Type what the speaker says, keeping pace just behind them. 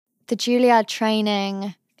The Juilliard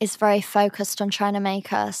training is very focused on trying to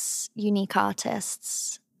make us unique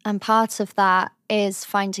artists. And part of that is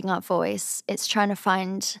finding our voice. It's trying to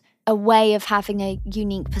find a way of having a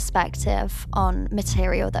unique perspective on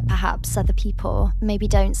material that perhaps other people maybe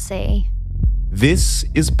don't see. This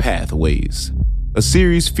is Pathways, a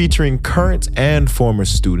series featuring current and former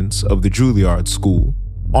students of the Juilliard School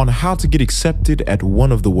on how to get accepted at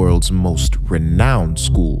one of the world's most renowned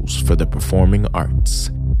schools for the performing arts.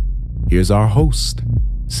 Here's our host,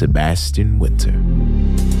 Sebastian Winter.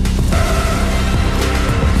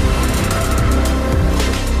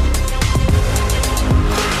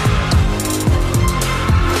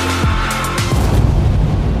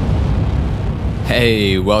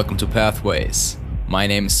 Hey, welcome to Pathways. My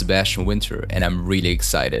name is Sebastian Winter and I'm really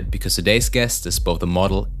excited because today's guest is both a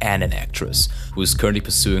model and an actress who is currently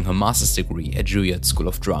pursuing her master's degree at Juilliard School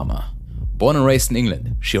of Drama. Born and raised in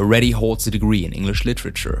England, she already holds a degree in English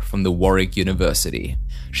literature from the Warwick University.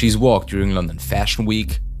 She's walked during London Fashion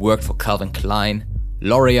Week, worked for Calvin Klein,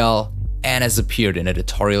 L'Oreal, and has appeared in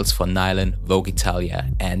editorials for Nylon, Vogue Italia,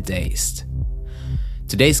 and Dazed.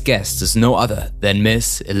 Today's guest is no other than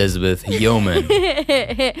Miss Elizabeth Yeoman.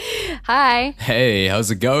 Hi. Hey, how's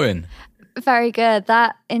it going? Very good.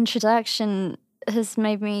 That introduction has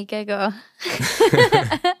made me giggle.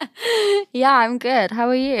 Yeah, I'm good. How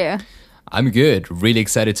are you? I'm good. Really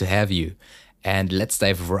excited to have you. And let's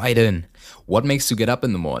dive right in. What makes you get up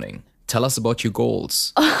in the morning? Tell us about your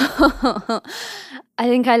goals. I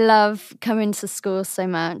think I love coming to school so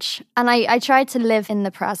much. And I try to live in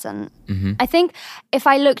the present. Mm-hmm. I think if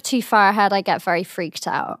I look too far ahead, I get very freaked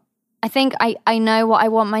out. I think I know what I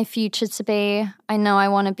want my future to be. I know I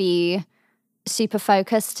want to be super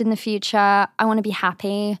focused in the future. I want to be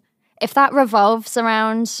happy. If that revolves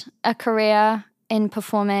around a career in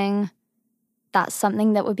performing, that's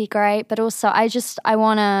something that would be great. But also, I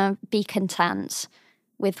want to be content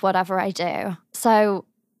with whatever I do. So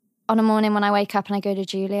on a morning when I wake up and I go to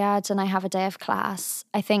Juilliard and I have a day of class,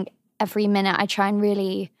 I think every minute I try and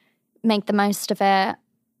really make the most of it.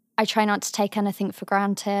 I try not to take anything for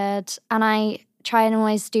granted. And I try and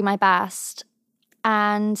always do my best.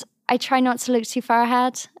 And I try not to look too far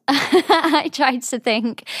ahead. I try to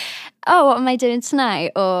think, oh, what am I doing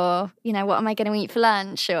tonight? Or, what am I going to eat for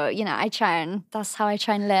lunch? Or, that's how I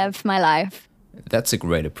try and live my life. That's a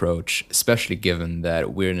great approach, especially given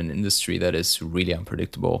that we're in an industry that is really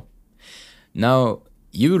unpredictable. Now,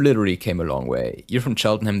 you literally came a long way. You're from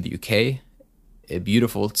Cheltenham, the UK, a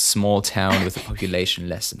beautiful small town with a population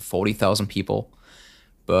less than 40,000 people.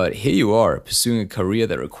 But here you are, pursuing a career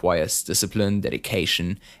that requires discipline,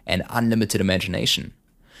 dedication, and unlimited imagination.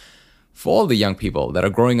 For all the young people that are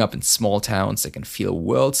growing up in small towns that can feel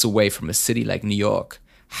worlds away from a city like New York,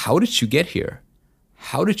 how did you get here?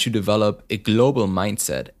 How did you develop a global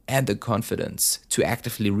mindset and the confidence to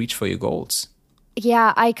actively reach for your goals?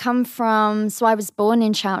 Yeah, I was born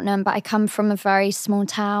in Cheltenham, but I come from a very small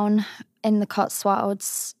town in the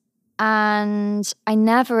Cotswolds. And I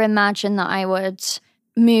never imagined that I would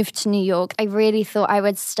move to New York. I really thought I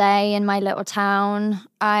would stay in my little town.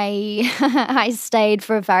 I stayed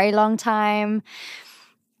for a very long time.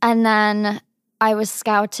 And then I was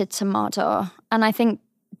scouted to model. And I think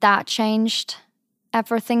that changed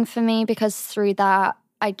everything for me because through that,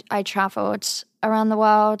 I traveled around the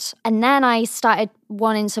world. And then I started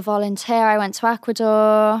wanting to volunteer. I went to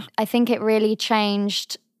Ecuador. I think it really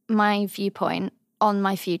changed my viewpoint on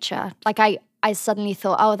my future. Like I suddenly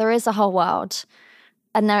thought, oh, there is a whole world.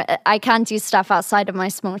 And I can do stuff outside of my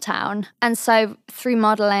small town. And so through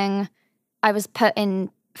modeling, I was put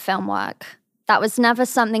in film work. That was never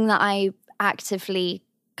something that I actively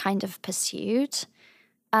kind of pursued.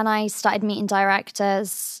 And I started meeting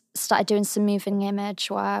directors, started doing some moving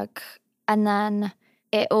image work. And then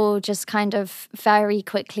it all just kind of very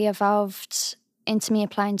quickly evolved into me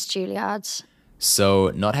applying to Juilliard.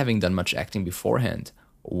 So, not having done much acting beforehand,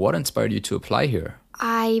 what inspired you to apply here?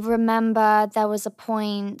 I remember there was a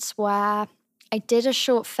point where I did a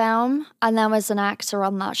short film and there was an actor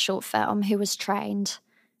on that short film who was trained.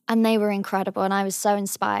 And they were incredible and I was so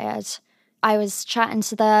inspired. I was chatting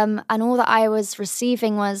to them and all that I was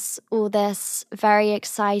receiving was all this very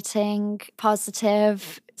exciting,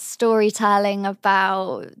 positive storytelling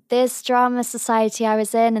about this drama society I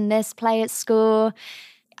was in and this play at school.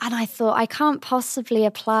 And I thought, I can't possibly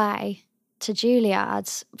apply to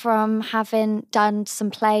Juilliard from having done some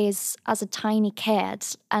plays as a tiny kid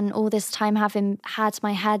and all this time having had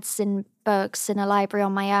my heads in books in a library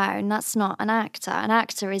on my own. That's not an actor. An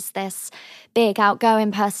actor is this big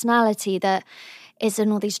outgoing personality that is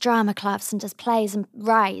in all these drama clubs and does plays and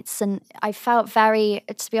writes. And I felt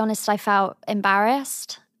to be honest, I felt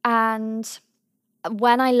embarrassed And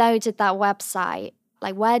when I loaded that website,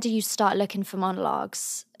 like, where do you start looking for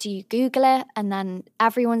monologues? Do you Google it and then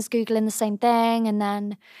everyone's Googling the same thing? And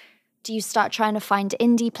then do you start trying to find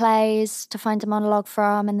indie plays to find a monologue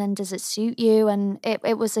from? And then does it suit you? And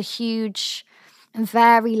it was a huge,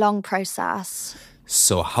 very long process.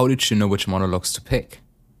 So how did you know which monologues to pick?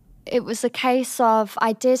 It was a case of,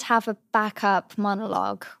 I did have a backup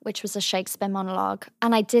monologue, which was a Shakespeare monologue.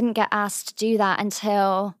 And I didn't get asked to do that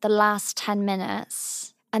until the last 10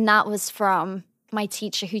 minutes. And that was from my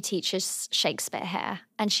teacher who teaches Shakespeare here.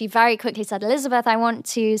 And she very quickly said, Elizabeth, I want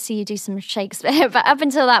to see you do some Shakespeare. But up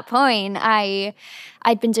until that point,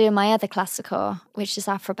 I'd been doing my other classical, which is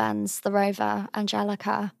Afroben's The Rover,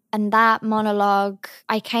 Angelica. And that monologue,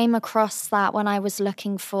 I came across that when I was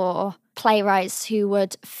looking for playwrights who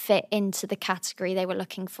would fit into the category they were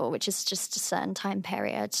looking for, which is just a certain time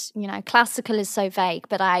period. You know, classical is so vague,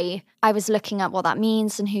 but I was looking at what that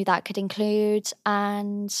means and who that could include.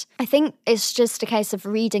 And I think it's just a case of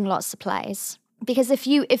reading lots of plays. Because if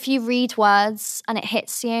you read words and it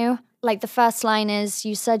hits you, like the first line is,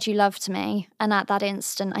 you said you loved me, and at that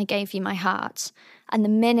instant I gave you my heart. And the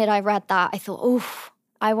minute I read that, I thought, oof,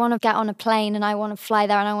 I want to get on a plane and I want to fly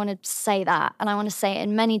there and I want to say that. And I want to say it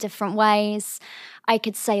in many different ways. I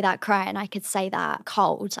could say that crying, I could say that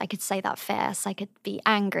cold, I could say that fierce, I could be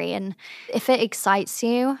angry. And if it excites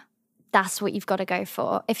you, that's what you've got to go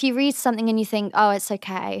for. If you read something and you think, oh, it's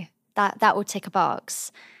okay, that will tick a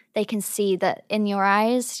box, they can see that in your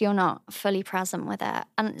eyes, you're not fully present with it.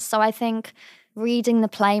 And so I think reading the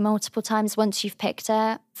play multiple times once you've picked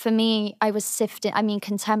it, for me, I was sifting. I mean,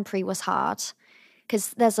 contemporary was hard,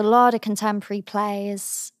 because there's a lot of contemporary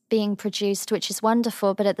plays being produced, which is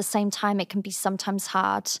wonderful, but at the same time, it can be sometimes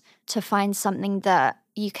hard to find something that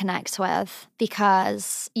you connect with,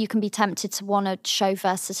 because you can be tempted to want to show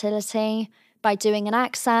versatility by doing an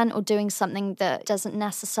accent or doing something that doesn't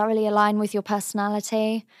necessarily align with your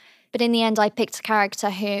personality. But in the end, I picked a character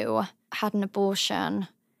who had an abortion,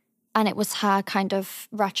 and it was her kind of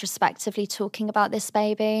retrospectively talking about this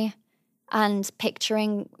baby and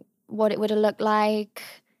picturing what it would have looked like.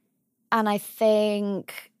 And I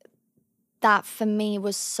think that for me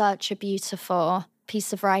was such a beautiful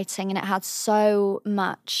piece of writing, and it had so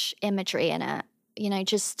much imagery in it. You know,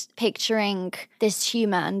 just picturing this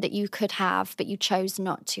human that you could have, but you chose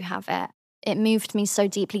not to have it. It moved me so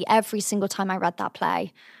deeply every single time I read that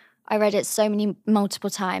play. I read it multiple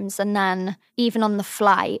times. And then even on the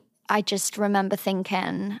flight, I just remember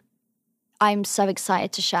thinking, I'm so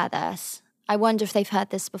excited to share this. I wonder if they've heard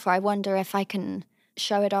this before. I wonder if I can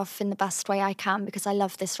show it off in the best way I can, because I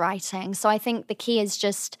love this writing. So I think the key is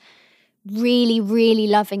just really, really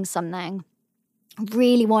loving something,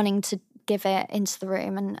 really wanting to give it into the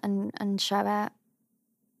room and show it.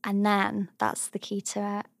 And then that's the key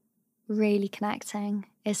to it, really connecting.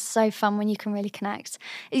 It's so fun when you can really connect.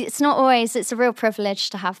 It's not always, it's a real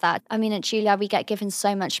privilege to have that. I mean, at Juilliard, we get given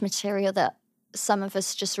so much material that some of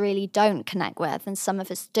us just really don't connect with, and some of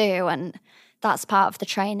us do, and that's part of the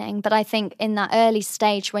training. But I think in that early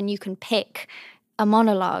stage when you can pick a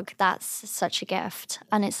monologue, that's such a gift,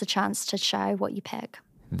 and it's a chance to show what you pick.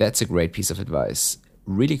 That's a great piece of advice.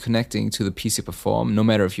 Really connecting to the piece you perform, no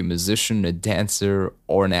matter if you're a musician, a dancer,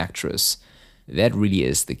 or an actress. That really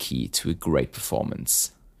is the key to a great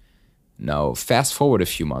performance. Now, fast forward a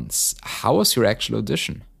few months. How was your actual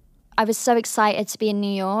audition? I was so excited to be in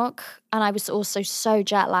New York, and I was also so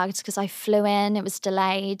jet-lagged because I flew in, it was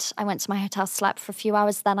delayed. I went to my hotel, slept for a few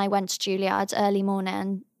hours, then I went to Juilliard early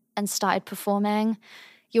morning and started performing.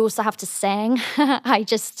 You also have to sing. I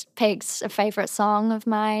just picked a favourite song of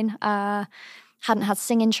mine. Hadn't had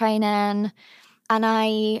singing training, and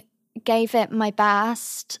I gave it my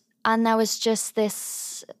best. And there was just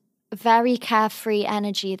this very carefree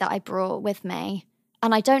energy that I brought with me.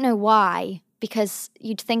 And I don't know why, because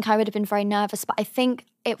you'd think I would have been very nervous, but I think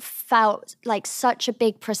it felt like such a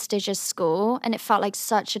big, prestigious school, and it felt like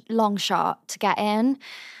such a long shot to get in,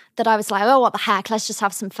 that I was like, oh, what the heck, let's just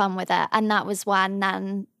have some fun with it. And that was when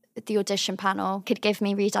then the audition panel could give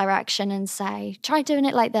me redirection and say, try doing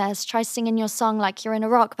it like this, try singing your song like you're in a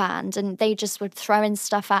rock band. And they just would throw in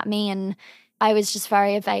stuff at me, and I was just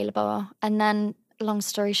very available. And then, long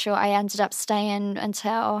story short, I ended up staying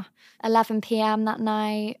until 11 p.m. that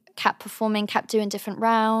night, kept performing, kept doing different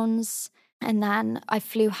rounds. And then I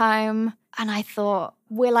flew home, and I thought,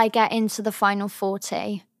 will I get into the final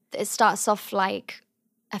 40? It starts off like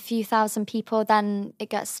a few thousand people, then it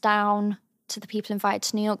gets down to the people invited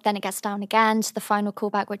to New York, then it gets down again to the final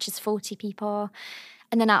callback, which is 40 people.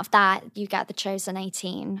 And then out of that, you get the chosen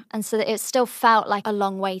 18. And so it still felt like a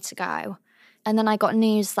long way to go. And then I got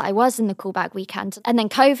news that I was in the callback weekend. And then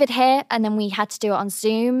COVID hit, and then we had to do it on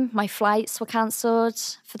Zoom. My flights were cancelled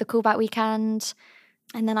for the callback weekend.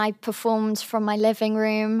 And then I performed from my living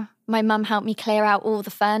room. My mum helped me clear out all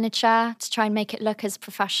the furniture to try and make it look as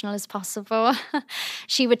professional as possible.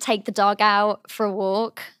 She would take the dog out for a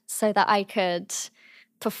walk so that I could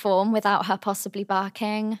perform without her possibly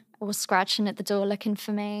barking or scratching at the door looking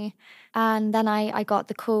for me. And then I got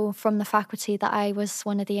the call from the faculty that I was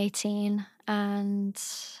one of the 18, and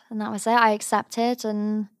that was it. I accepted,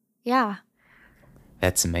 and yeah.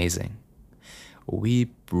 That's amazing. We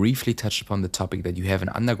briefly touched upon the topic that you have an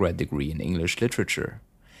undergrad degree in English literature.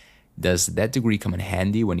 Does that degree come in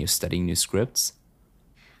handy when you're studying new scripts?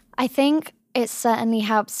 I think it certainly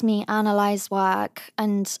helps me analyze work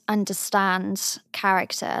and understand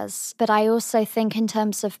characters. But I also think in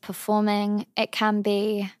terms of performing, it can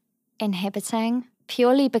be inhibiting,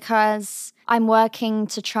 purely because I'm working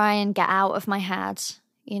to try and get out of my head.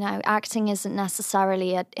 You know, acting isn't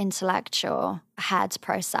necessarily an intellectual head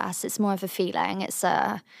process. It's more of a feeling. It's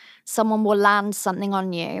someone will land something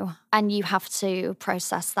on you and you have to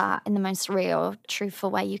process that in the most real,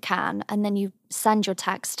 truthful way you can. And then you send your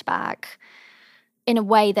text back in a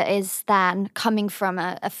way that is then coming from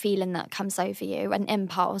a feeling that comes over you, an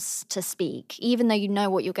impulse to speak, even though you know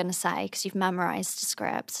what you're going to say because you've memorized a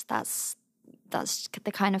script. That's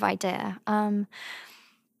the kind of idea.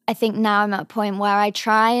 I think now I'm at a point where I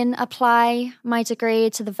try and apply my degree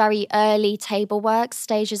to the very early table work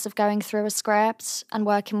stages of going through a script and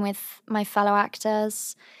working with my fellow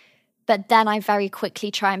actors. But then I very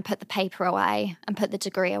quickly try and put the paper away and put the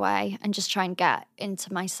degree away and just try and get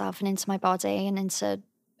into myself and into my body and into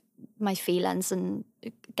my feelings and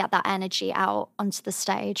get that energy out onto the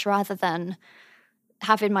stage rather than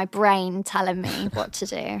having my brain telling me what to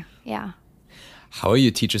do. Yeah. How are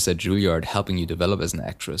your teachers at Juilliard helping you develop as an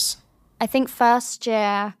actress? I think first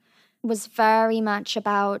year was very much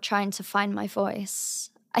about trying to find my voice.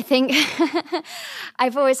 I think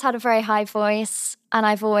I've always had a very high voice and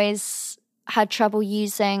I've always had trouble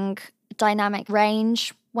using dynamic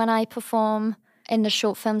range when I perform in the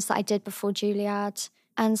short films that I did before Juilliard.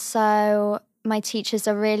 And so my teachers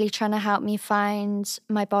are really trying to help me find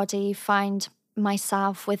my body, find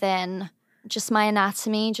myself within just my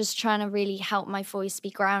anatomy, just trying to really help my voice be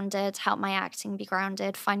grounded, help my acting be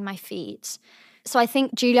grounded, find my feet. So I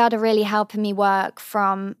think Juilliard are really helping me work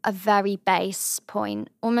from a very base point,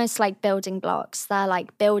 almost like building blocks. They're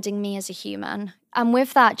like building me as a human. And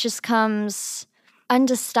with that just comes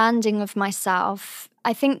understanding of myself.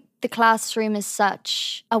 I think the classroom is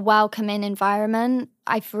such a welcoming environment.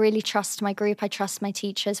 I really trust my group. I trust my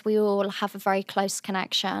teachers. We all have a very close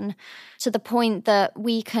connection to the point that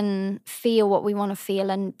we can feel what we want to feel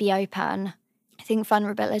and be open. I think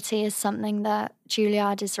vulnerability is something that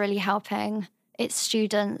Juilliard is really helping its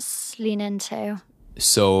students lean into.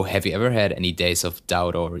 So have you ever had any days of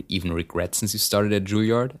doubt or even regret since you started at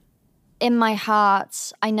Juilliard? In my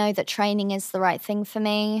heart, I know that training is the right thing for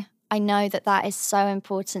me. I know that that is so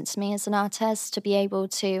important to me as an artist, to be able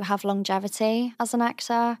to have longevity as an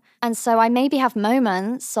actor. And so I maybe have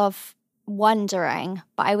moments of wondering,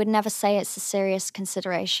 but I would never say it's a serious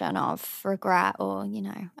consideration of regret or,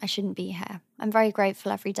 I shouldn't be here. I'm very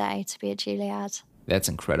grateful every day to be at Juilliard. That's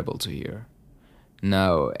incredible to hear.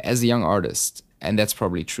 Now, as a young artist, and that's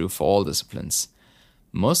probably true for all disciplines,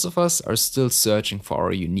 most of us are still searching for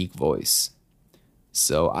our unique voice.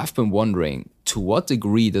 So I've been wondering, to what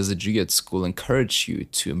degree does a Juilliard school encourage you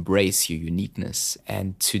to embrace your uniqueness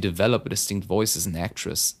and to develop a distinct voice as an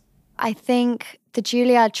actress? I think the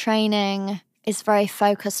Juilliard training is very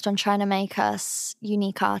focused on trying to make us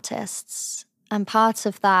unique artists. And part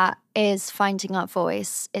of that is finding our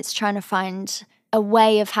voice. It's trying to find a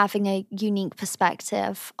way of having a unique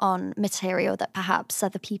perspective on material that perhaps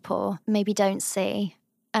other people maybe don't see.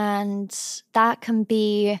 And that can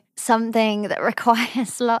be something that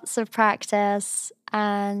requires lots of practice.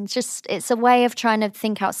 And just, it's a way of trying to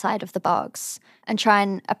think outside of the box and try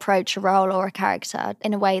and approach a role or a character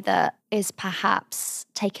in a way that is perhaps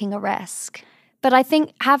taking a risk. But I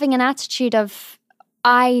think having an attitude of,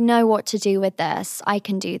 I know what to do with this. I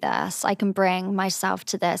can do this. I can bring myself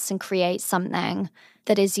to this and create something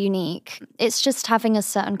that is unique. It's just having a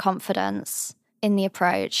certain confidence in the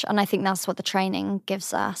approach. And I think that's what the training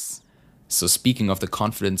gives us. So speaking of the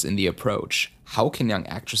confidence in the approach, how can young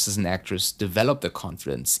actresses and actors develop the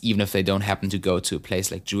confidence, even if they don't happen to go to a place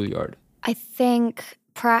like Juilliard? I think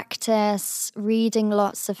practice, reading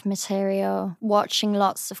lots of material, watching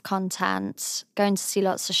lots of content, going to see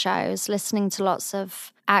lots of shows, listening to lots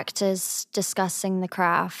of actors discussing the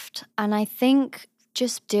craft. And I think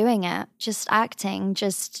just doing it, just acting,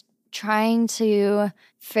 just trying to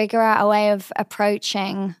figure out a way of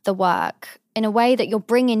approaching the work in a way that you're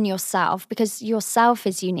bringing yourself, because yourself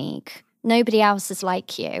is unique. Nobody else is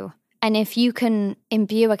like you. And if you can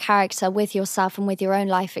imbue a character with yourself and with your own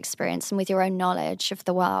life experience and with your own knowledge of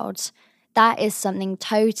the world, that is something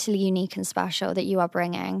totally unique and special that you are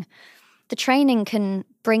bringing. The training can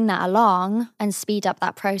bring that along and speed up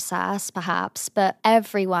that process, perhaps, but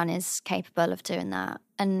everyone is capable of doing that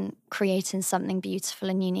and creating something beautiful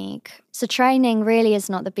and unique. So training really is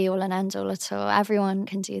not the be-all and end-all at all. Everyone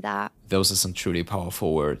can do that. Those are some truly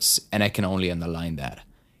powerful words, and I can only underline that.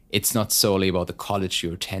 It's not solely about the college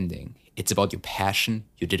you're attending. It's about your passion,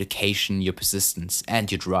 your dedication, your persistence,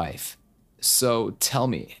 and your drive. So tell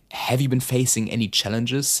me, have you been facing any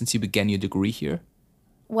challenges since you began your degree here?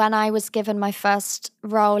 When I was given my first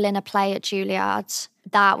role in a play at Juilliard,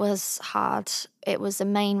 that was hard. It was a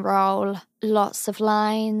main role, lots of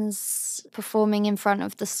lines, performing in front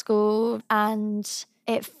of the school, and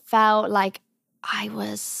it felt like I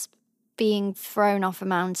was being thrown off a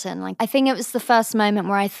mountain. Like, I think it was the first moment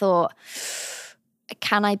where I thought,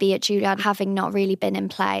 can I be at Juilliard having not really been in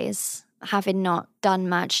plays, having not done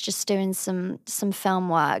much, just doing some film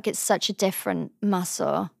work? It's such a different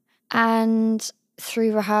muscle. And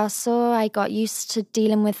through rehearsal, I got used to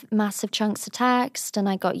dealing with massive chunks of text, and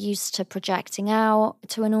I got used to projecting out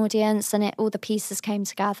to an audience, and all the pieces came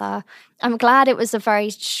together. I'm glad it was a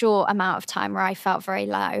very short amount of time where I felt very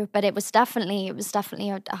low, but it was definitely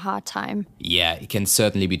a hard time. Yeah, it can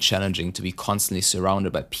certainly be challenging to be constantly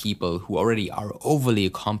surrounded by people who already are overly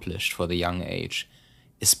accomplished for the young age,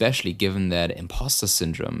 especially given that imposter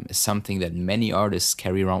syndrome is something that many artists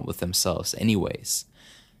carry around with themselves anyways.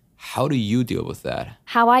 How do you deal with that?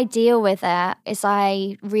 How I deal with it is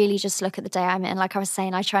I really just look at the day I'm in. Like I was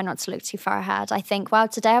saying, I try not to look too far ahead. I think, well,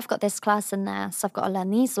 today I've got this class in this. I've got to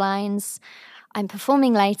learn these lines. I'm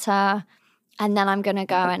performing later, and then I'm going to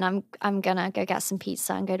go and I'm going to go get some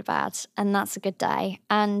pizza and go to bed. And that's a good day.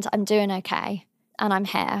 And I'm doing okay. And I'm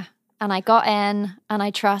here. And I got in, and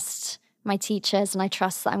I trust my teachers, and I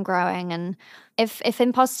trust that I'm growing. And if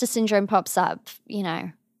imposter syndrome pops up,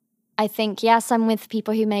 I think, yes, I'm with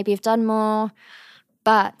people who maybe have done more,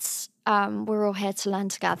 but we're all here to learn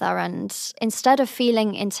together. And instead of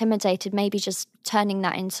feeling intimidated, maybe just turning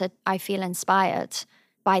that into, I feel inspired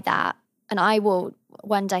by that. And I will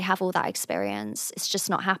one day have all that experience. It's just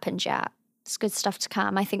not happened yet. It's good stuff to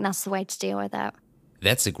come. I think that's the way to deal with it.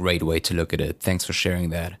 That's a great way to look at it. Thanks for sharing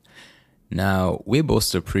that. Now, we're both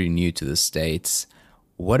still pretty new to the States.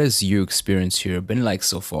 What has your experience here been like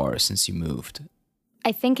so far since you moved?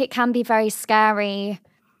 I think it can be very scary.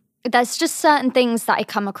 There's just certain things that I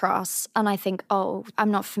come across and I think, oh, I'm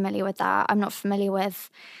not familiar with that. I'm not familiar with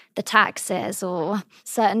the taxes, or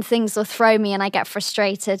certain things will throw me and I get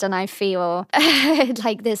frustrated and I feel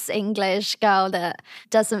like this English girl that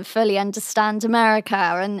doesn't fully understand America.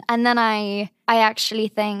 And then I actually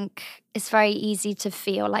think it's very easy to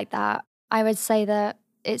feel like that. I would say that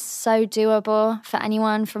it's so doable for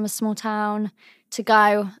anyone from a small town to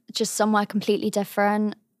go just somewhere completely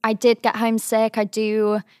different. I did get homesick. I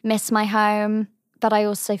do miss my home, but I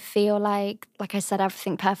also feel like I said,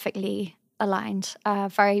 everything perfectly aligned,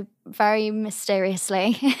 very, very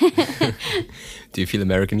mysteriously. Do you feel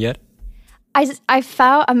American yet? I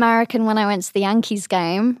felt American when I went to the Yankees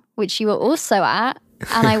game, which you were also at,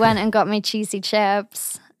 and I went and got my cheesy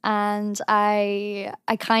chips. And I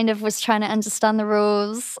kind of was trying to understand the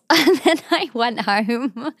rules. And then I went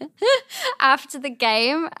home after the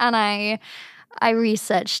game and I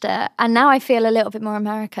researched it. And now I feel a little bit more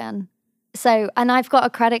American. So, and I've got a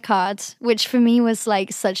credit card, which for me was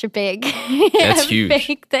like such a big, That's huge.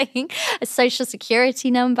 Big thing. A social security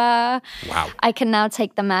number. Wow. I can now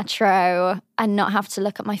take the metro and not have to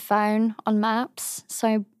look at my phone on maps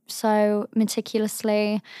so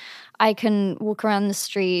meticulously. I can walk around the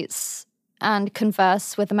streets and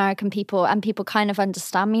converse with American people, and people kind of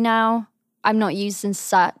understand me now. I'm not using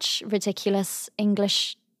such ridiculous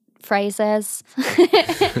English phrases.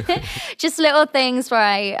 Just little things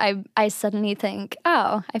where I suddenly think,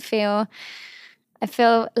 oh, I feel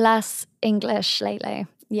less English lately.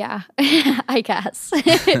 Yeah, I guess.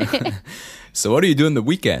 So what do you do on the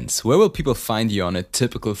weekends? Where will people find you on a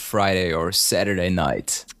typical Friday or Saturday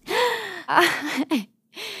night?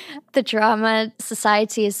 The drama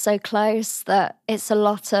society is so close that it's a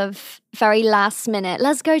lot of very last minute,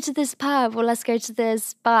 let's go to this pub or let's go to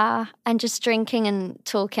this bar, and just drinking and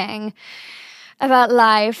talking about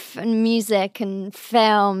life and music and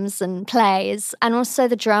films and plays. And also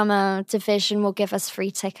the drama division will give us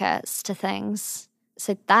free tickets to things.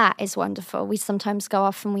 So that is wonderful. We sometimes go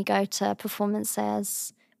off and we go to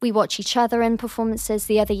performances. We watch each other in performances,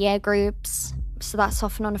 the other year groups. So that's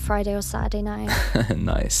often on a Friday or Saturday night.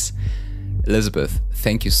 Nice. Elizabeth,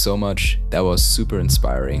 thank you so much. That was super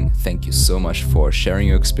inspiring. Thank you so much for sharing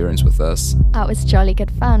your experience with us. That was jolly good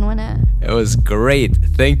fun, wasn't it? It was great.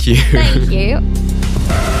 Thank you. Thank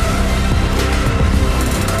you.